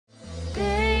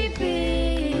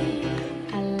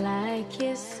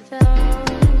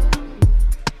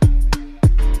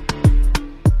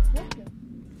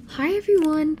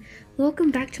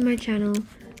welcome back to my channel.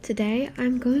 Today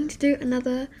I'm going to do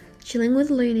another chilling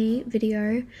with Luney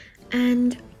video,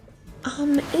 and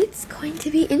it's going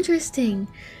to be interesting.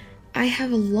 I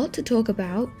have a lot to talk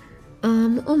about,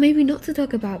 or maybe not to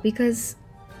talk about, because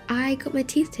I got my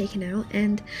teeth taken out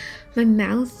and my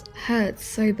mouth hurts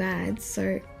so bad,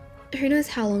 so who knows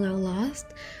how long I'll last.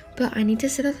 But I need to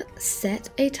set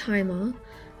a timer,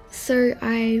 so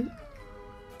I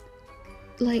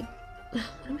what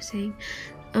am I saying?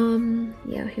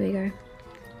 Yeah, here we go.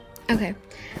 Okay,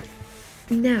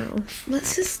 now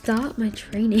let's just start my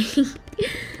training.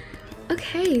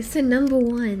 Okay, so number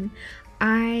one,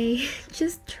 I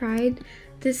just tried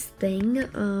this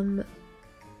thing.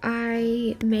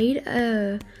 I made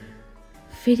a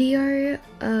video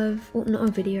of, well, not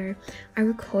a video, I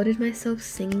recorded myself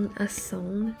singing a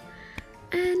song,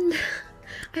 and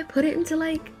I put it into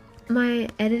like my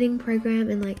editing program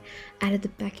and like added the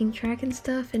backing track and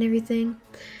stuff and everything,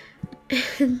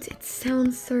 and it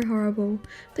sounds so horrible.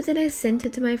 But then I sent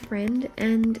it to my friend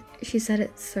and she said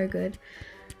it's so good.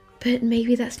 But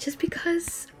maybe that's just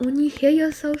because when you hear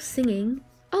yourself singing,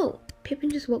 oh, Pippin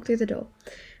just walked through the door.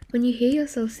 When you hear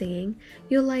yourself singing,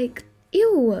 you're like,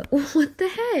 ew, what the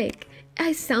heck?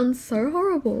 I sound so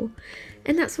horrible.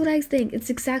 And that's what I think. It's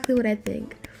exactly what I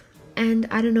think. And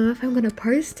I don't know if I'm gonna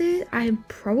post it. I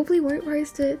probably won't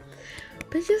post it,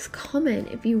 but just comment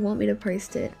if you want me to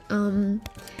post it.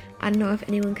 I don't know if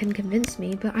anyone can convince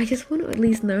me, but I just want to at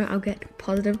least know I'll get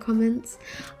positive comments.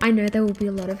 I know there will be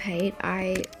a lot of hate.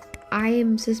 I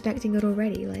am suspecting it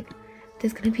already. Like,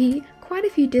 there's gonna be quite a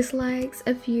few dislikes,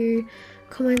 a few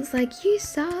comments like, you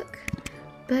suck,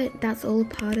 but that's all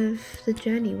part of the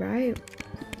journey, right?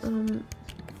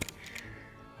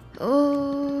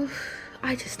 Oh,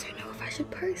 I just don't know if I should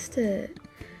post it.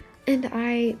 And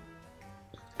I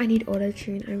need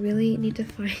auto-tune. I really need to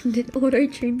find an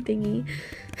auto-tune thingy,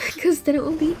 because then it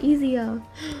will be easier.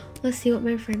 Let's see what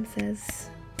my friend says.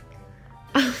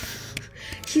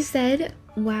 She said,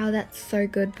 wow, that's so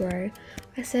good, bro.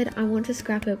 I said, I want to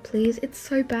scrap it, please. It's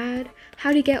so bad. How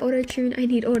do you get auto-tune? I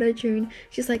need auto-tune.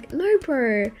 She's like, no,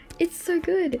 bro. It's so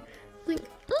good. I'm like,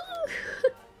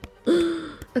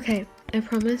 okay, I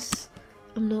promise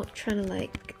I'm not trying to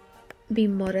like be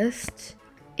modest.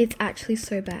 It's actually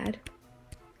so bad.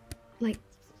 Like,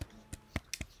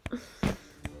 I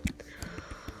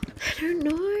don't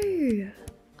know.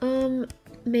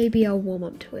 Maybe I'll warm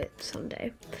up to it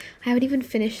someday. I haven't even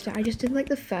finished it. I just did like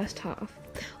the first half.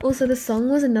 Also, the song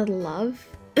was Another Love.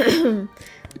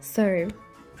 So,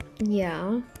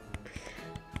 yeah.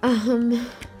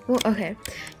 Well, okay.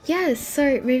 Yeah,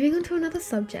 so moving on to another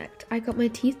subject. I got my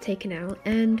teeth taken out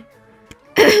and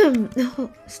oh,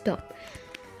 stop.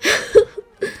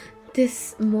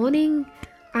 This morning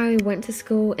I went to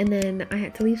school and then I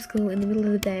had to leave school in the middle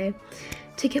of the day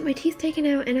to get my teeth taken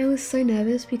out, and I was so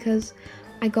nervous because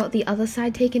I got the other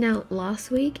side taken out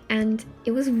last week and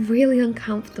it was really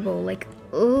uncomfortable, like,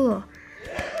 ugh.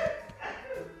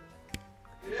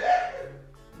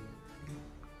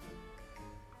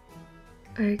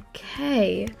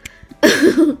 Okay.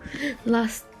 Oh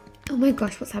my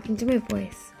gosh, what's happened to my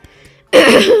voice?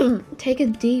 Take a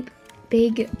deep,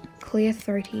 big, clear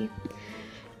throaty.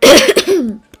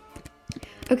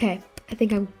 Okay, I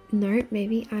think no,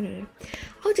 maybe, I don't know.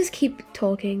 I'll just keep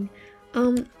talking.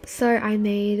 So I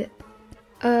made,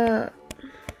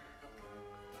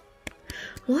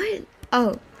 what?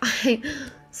 Oh,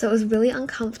 so it was really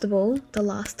uncomfortable the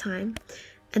last time,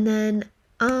 and then,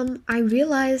 I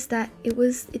realized that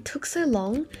it took so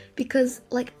long because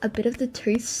like a bit of the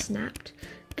tooth snapped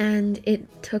and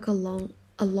it took a lot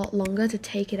longer to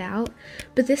take it out.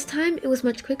 But this time it was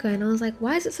much quicker, and I was like,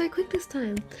 why is it so quick this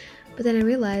time? But then I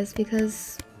realized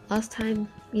because last time,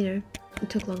 you know, it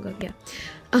took longer. Yeah.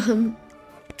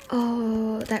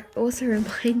 Oh, that also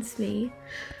reminds me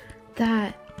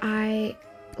that I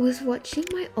was watching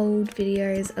my old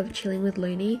videos of chilling with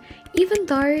Luney, even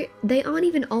though they aren't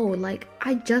even old. Like,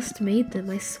 I just made them,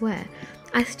 I swear.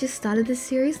 I just started this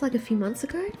series like a few months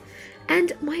ago,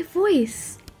 and my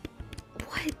voice,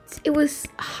 what? It was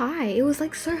high. It was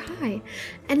like so high.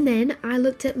 And then I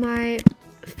looked at my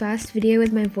first video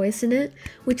with my voice in it,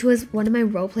 which was one of my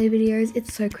roleplay videos.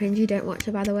 It's so cringy, don't watch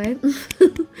it, by the way.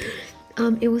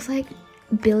 It was like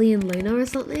Billy and Luna or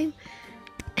something,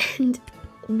 and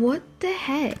what the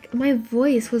heck, my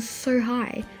voice was so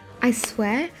high, I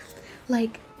swear.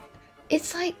 Like,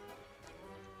 it's like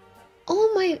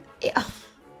I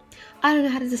don't know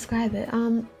how to describe it.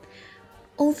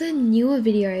 All the newer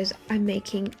videos I'm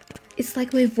making, it's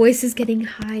like my voice is getting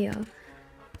higher.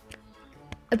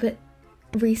 But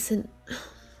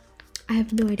I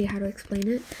have no idea how to explain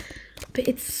it, but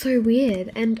it's so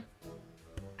weird. And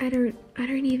I don't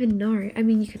even know. I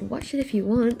mean, you can watch it if you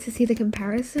want to see the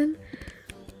comparison.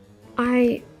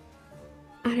 I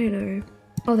don't know.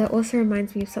 Oh, that also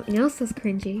reminds me of something else that's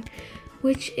cringy,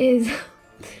 which is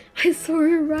I saw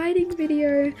a writing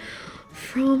video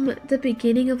from the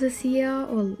beginning of this year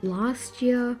or last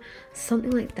year,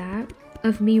 something like that,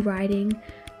 of me writing.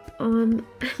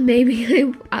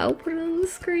 Maybe I'll put it on the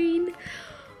screen.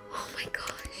 Oh my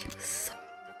gosh, it was so...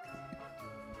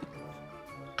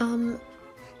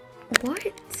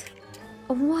 what?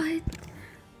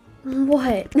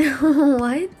 What?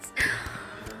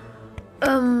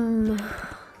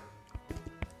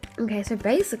 Okay, so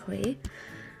basically,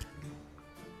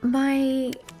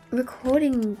 my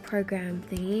recording program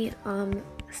thingy,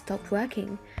 stopped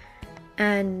working,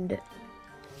 and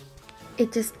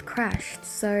it just crashed,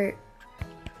 so...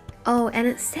 Oh, and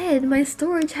it said my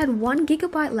storage had 1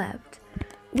 GB left,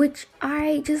 which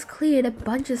I just cleared a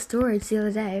bunch of storage the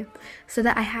other day, so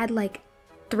that I had like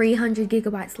 300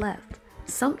 GB left.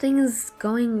 Something is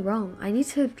going wrong. I need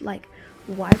to like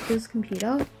wipe this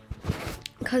computer,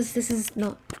 because this is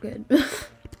not good.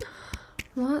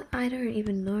 What? I don't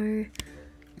even know.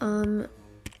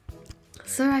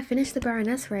 So I finished the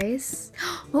Baroness race.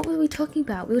 What were we talking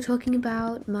about? We were talking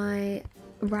about my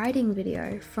writing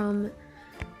video from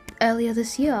earlier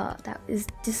this year. That is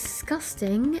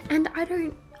disgusting, and I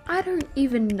don't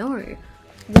even know.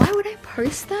 Why would I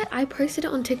post that? I posted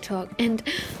it on TikTok and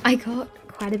I got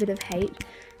quite a bit of hate.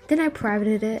 Then I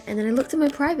privated it, and then I looked at my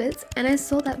privates and I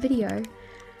saw that video. And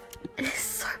it's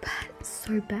so bad. It's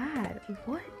so bad.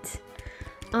 What?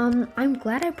 I'm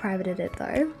glad I privated it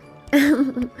though.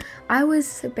 I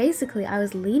was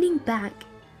leaning back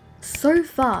so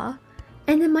far,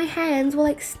 and then my hands were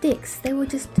like sticks. They were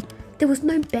just, there was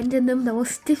no bend in them. They were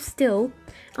stiff still.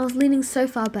 I was leaning so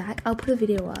far back. I'll put a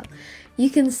video up. You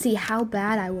can see how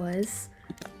bad I was,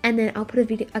 and then I'll put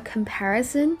a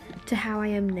comparison to how I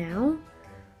am now.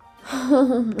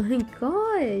 Oh my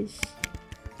gosh.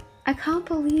 I can't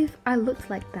believe I looked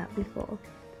like that before.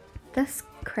 That's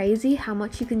crazy how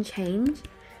much you can change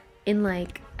in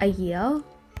like a year.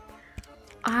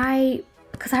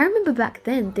 Because I remember back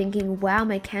then thinking, wow,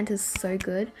 my canter's so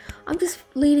good. I'm just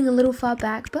leaning a little far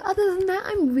back, but other than that,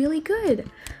 I'm really good.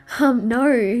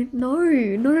 No,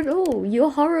 not at all.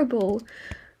 You're horrible.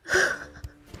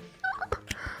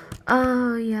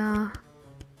 Oh, yeah.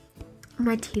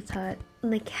 My teeth hurt.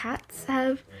 And the cats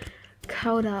have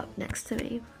curled up next to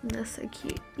me. And they're so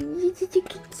cute.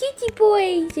 Cutie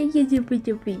boy!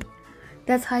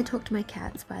 That's how I talk to my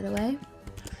cats, by the way.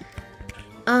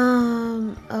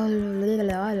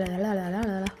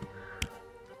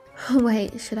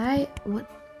 Wait, should I? What?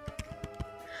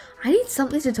 I need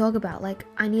something to talk about. Like,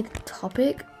 I need a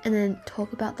topic and then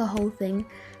talk about the whole thing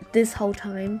this whole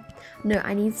time. No,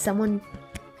 I need someone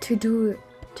to do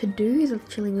the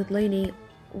chilling with Luney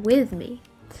with me.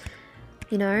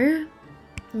 You know?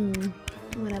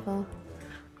 Whatever.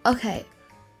 Okay,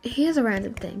 here's a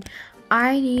random thing.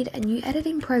 I need a new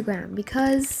editing program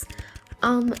because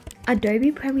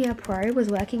Adobe Premiere Pro was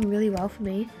working really well for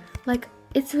me. Like,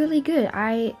 it's really good.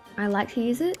 I like to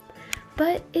use it,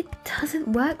 but it doesn't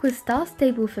work with Star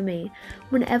Stable for me.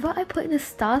 Whenever I put in a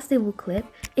Star Stable clip,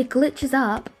 it glitches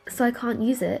up, so I can't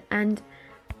use it, and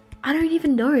I don't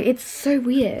even know. It's so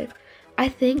weird. I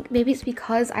think maybe it's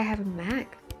because I have a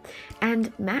Mac,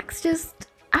 and Macs just,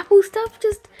 Apple stuff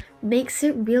just makes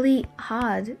it really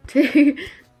hard to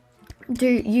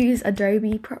use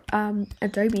Adobe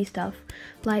stuff.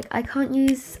 Like, I can't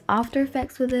use After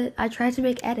Effects with it. I tried to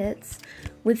make edits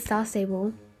with Star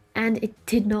Stable and it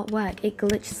did not work. It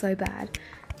glitched so bad,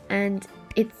 and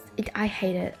I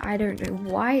hate it. I don't know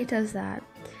why it does that.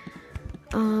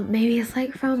 Maybe it's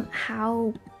like from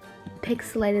how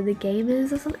pixelated the game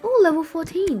is or something. Oh, level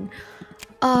 14.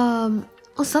 Or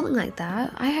something like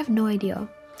that. I have no idea.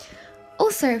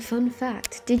 Also, fun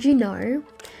fact, did you know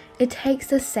it takes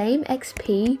the same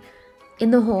XP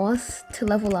in the horse to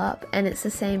level up, and it's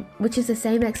the same, which is the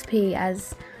same XP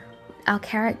as our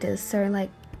characters. So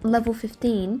like level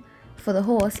 15 for the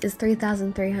horse is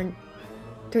 33,000.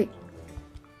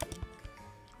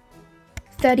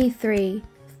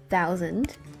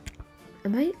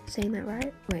 Am I saying that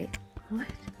right? Wait, what?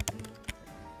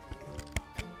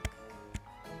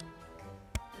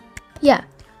 Yeah,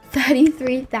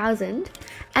 33,000.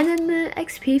 And then the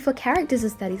XP for characters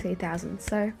is 33,000,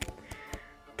 so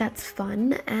that's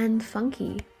fun and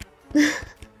funky.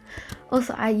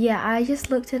 Also, I just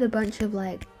looked at a bunch of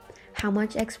like how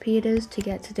much XP it is to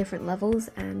get to different levels,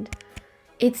 and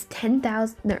it's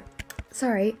 100,000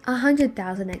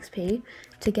 XP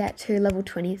to get to level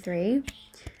 23,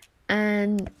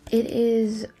 and it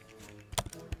is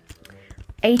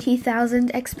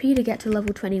 80,000 XP to get to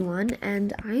level 21,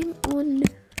 and I'm on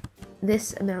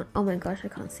this amount. Oh my gosh, I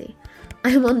can't see.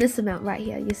 I'm on this amount right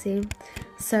here, you see.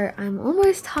 So I'm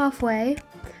almost halfway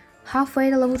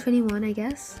to level 21, I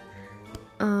guess.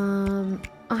 I'm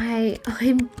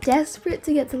desperate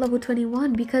to get to level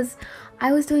 21 because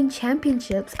I was doing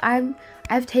championships.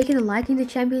 I've taken a liking to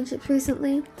championships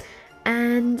recently,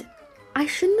 and I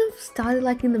shouldn't have started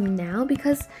liking them now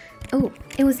because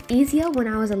it was easier when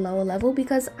I was a lower level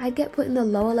because I get put in the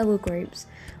lower level groups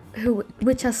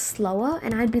which are slower,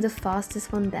 and I'd be the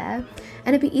fastest one there,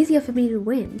 and it'd be easier for me to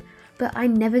win. But I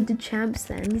never did champs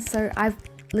then, so I've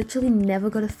literally never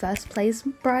got a first place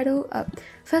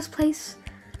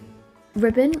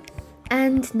ribbon,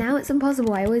 and now it's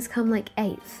impossible. I always come like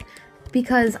 8th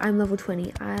because I'm level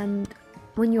 20, and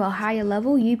when you are higher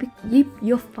level,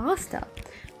 you're faster,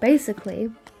 basically.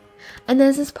 And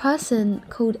there's this person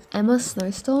called Emma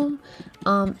Snowstorm.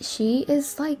 She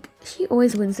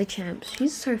always wins the champs.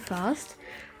 She's so fast.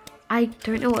 I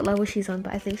don't know what level she's on,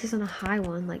 but I think she's on a high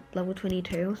one, like level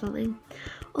 22 or something,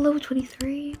 or level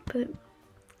 23. But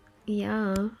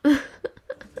yeah.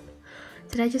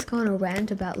 Did I just go on a rant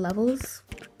about levels?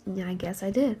 Yeah, I guess I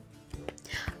did.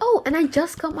 Oh, and I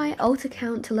just got my alt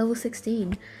account to level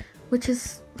 16, which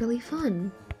is really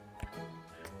fun.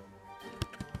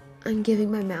 I'm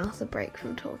giving my mouth a break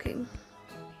from talking.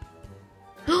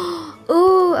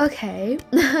 Oh, okay.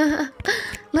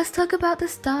 Let's talk about the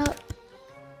Star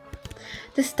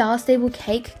Stable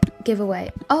cake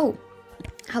giveaway. Oh,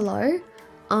 hello.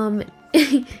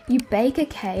 You bake a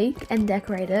cake and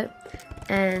decorate it,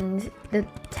 and the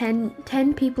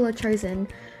 10 people are chosen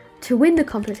to win the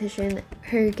competition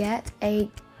who get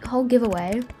a whole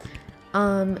giveaway.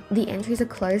 The entries are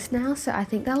closed now, so I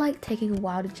think they're like taking a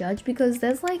while to judge because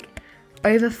there's like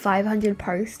over 500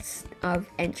 posts of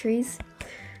entries.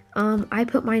 I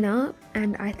put mine up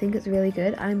and I think it's really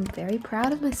good. I'm very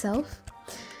proud of myself,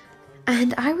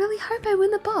 and I really hope I win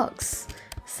the box.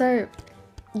 So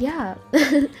yeah.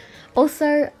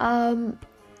 Also, I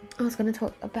was going to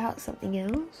talk about something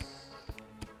else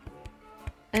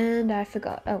and I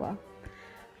forgot. Oh well.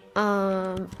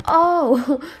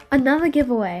 Oh, another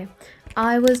giveaway.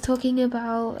 I was talking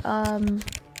about I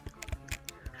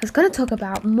was gonna talk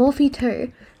about Morphe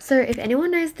 2. So if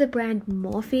anyone knows the brand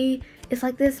Morphe, it's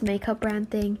like this makeup brand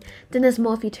thing. Then there's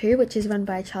Morphe 2, which is run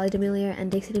by Charlie D'Amelio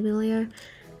and Dixie D'Amelio,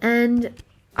 and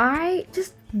I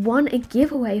just won a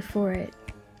giveaway for it,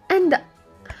 and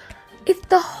it's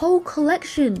the whole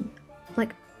collection.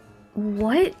 Like,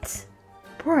 what,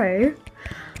 bro?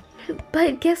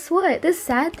 But guess what? The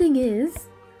sad thing is,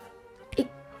 it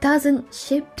doesn't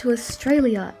ship to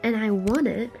Australia, and I won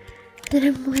it. Then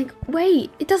I'm like, wait,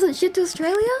 it doesn't ship to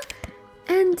Australia?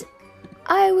 And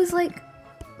I was like,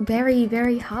 very,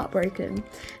 very heartbroken.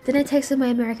 Then I texted my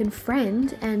American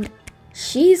friend, and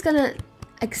she's gonna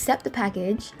accept the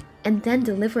package and then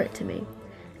deliver it to me.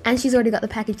 And she's already got the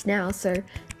package now, so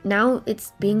now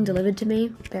it's being delivered to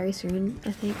me very soon,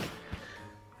 I think.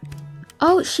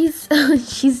 Oh, she's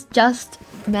she's just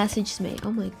messaged me.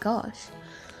 Oh my gosh.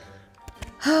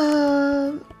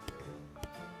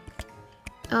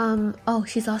 Oh,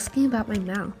 she's asking about my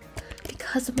mouth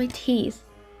because of my teeth.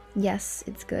 Yes,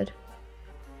 it's good.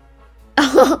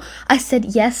 Oh, I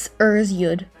said yes,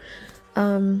 yud.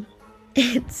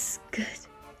 It's good.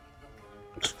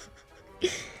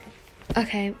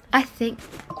 Okay, I think,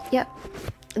 yep,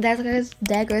 there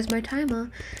goes my timer.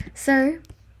 So,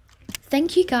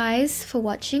 thank you guys for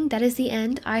watching. That is the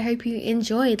end. I hope you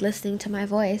enjoyed listening to my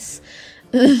voice.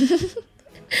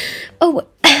 Oh,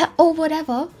 or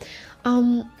whatever.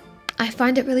 I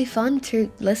find it really fun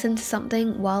to listen to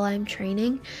something while I'm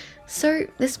training. So,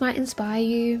 this might inspire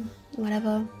you,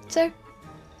 whatever. So,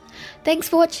 thanks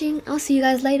for watching. I'll see you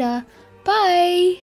guys later. Bye!